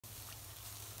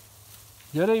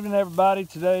Good evening, everybody.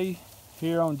 Today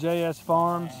here on JS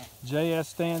Farms, JS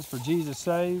stands for Jesus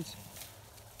Saves.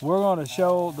 We're going to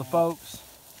show the folks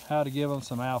how to give them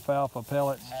some alfalfa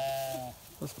pellets.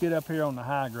 Let's get up here on the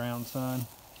high ground, son,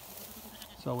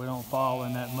 so we don't fall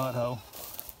in that mud hole.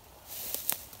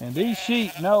 And these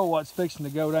sheep know what's fixing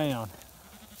to go down.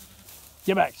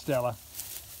 Get back, Stella.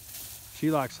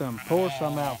 She likes some. Pour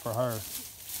some out for her.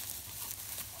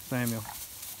 Samuel,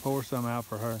 pour some out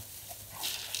for her.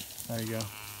 There you go.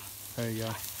 There you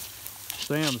go.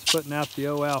 Sam's putting out the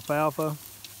old alfalfa.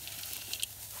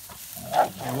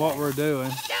 And what we're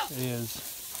doing is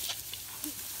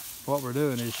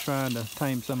trying to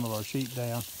tame some of our sheep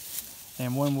down.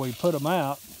 And when we put them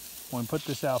out, when we put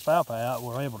this alfalfa out,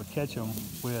 we're able to catch them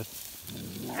with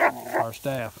our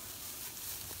staff.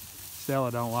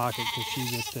 Stella don't like it because she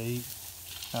gets to eat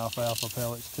alfalfa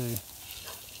pellets too.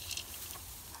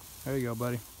 There you go,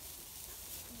 buddy.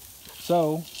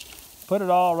 So, put it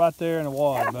all right there in the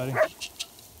water, buddy.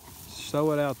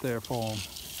 Sow it out there for them.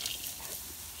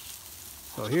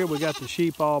 So here we got the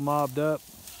sheep all mobbed up.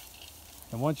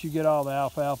 And once you get all the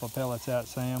alfalfa pellets out,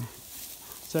 Sam,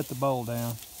 set the bowl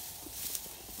down.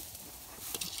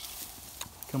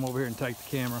 Come over here and take the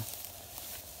camera.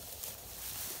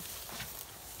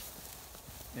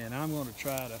 And I'm going to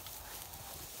try to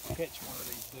catch one of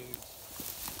these dudes.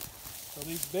 So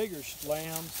these bigger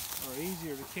lambs are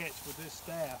easier to catch with this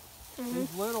staff.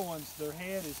 These little ones, their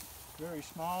head is very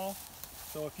small,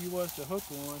 so if you was to hook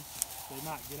one, they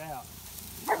might get out.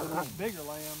 So these bigger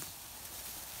lambs,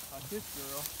 like this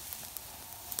girl,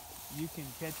 you can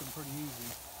catch them pretty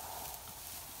easy.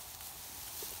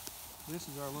 This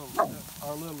is our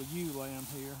little ewe lamb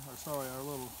here, or sorry, our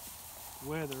little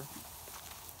wether.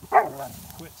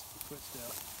 Quit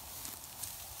stuff.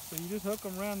 So you just hook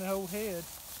them around the whole head,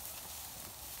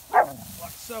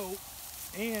 like so,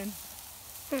 and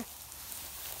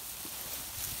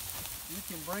you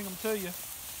can bring them to you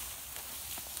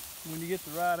when you get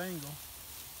the right angle.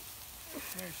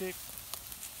 There, sheep.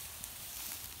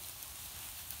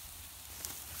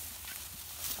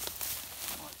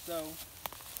 Like so.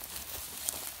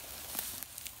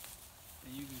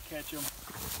 And you can catch them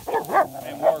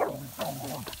and work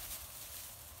them.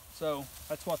 So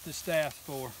that's what this staff's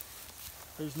for.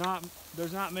 There's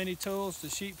not many tools to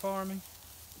sheep farming,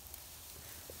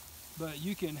 but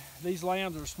you can. These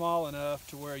lambs are small enough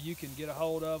to where you can get a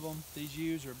hold of them. These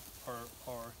ewes are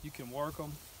you can work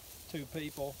them. 2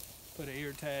 people, put an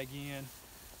ear tag in.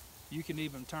 You can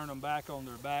even turn them back on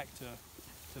their back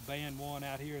to band one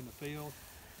out here in the field.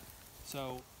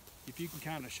 So if you can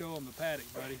kind of show them the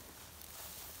paddock, buddy.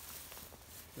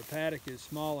 The paddock is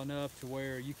small enough to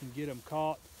where you can get them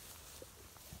caught.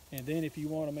 And then if you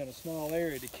want them in a small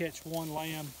area to catch one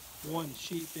lamb, one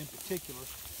sheep in particular,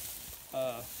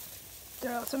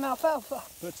 throw out some alfalfa.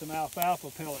 Put some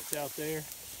alfalfa pellets out there.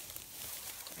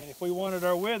 And if we wanted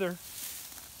our wither,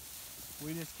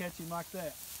 we just catch him like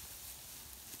that.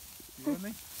 You with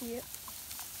me? Yep.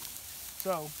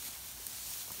 So,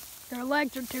 their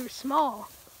legs are too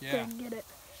small yeah. to get it.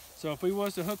 So if we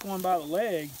was to hook one by the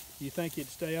leg, you think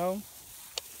it'd stay on?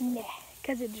 Nah,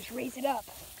 because it just raise it up.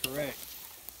 Correct.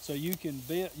 So you can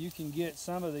get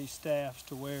some of these staffs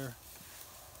to where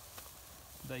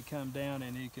they come down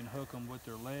and you can hook them with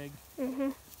their leg.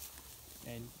 And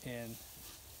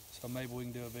so maybe we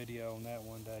can do a video on that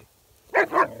one day.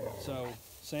 So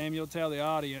Samuel, tell the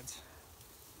audience,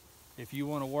 if you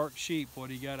want to work sheep, what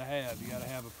do you got to have? You got to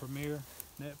have a Premier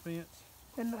net fence.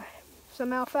 And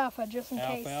some alfalfa just in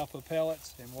case. Alfalfa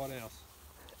pellets, and what else?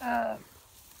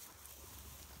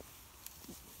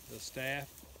 The staff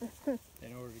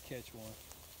in order to catch one.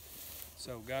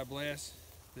 So God bless.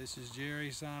 This is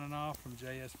Jerry signing off from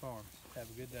JS Farms. Have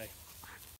a good day.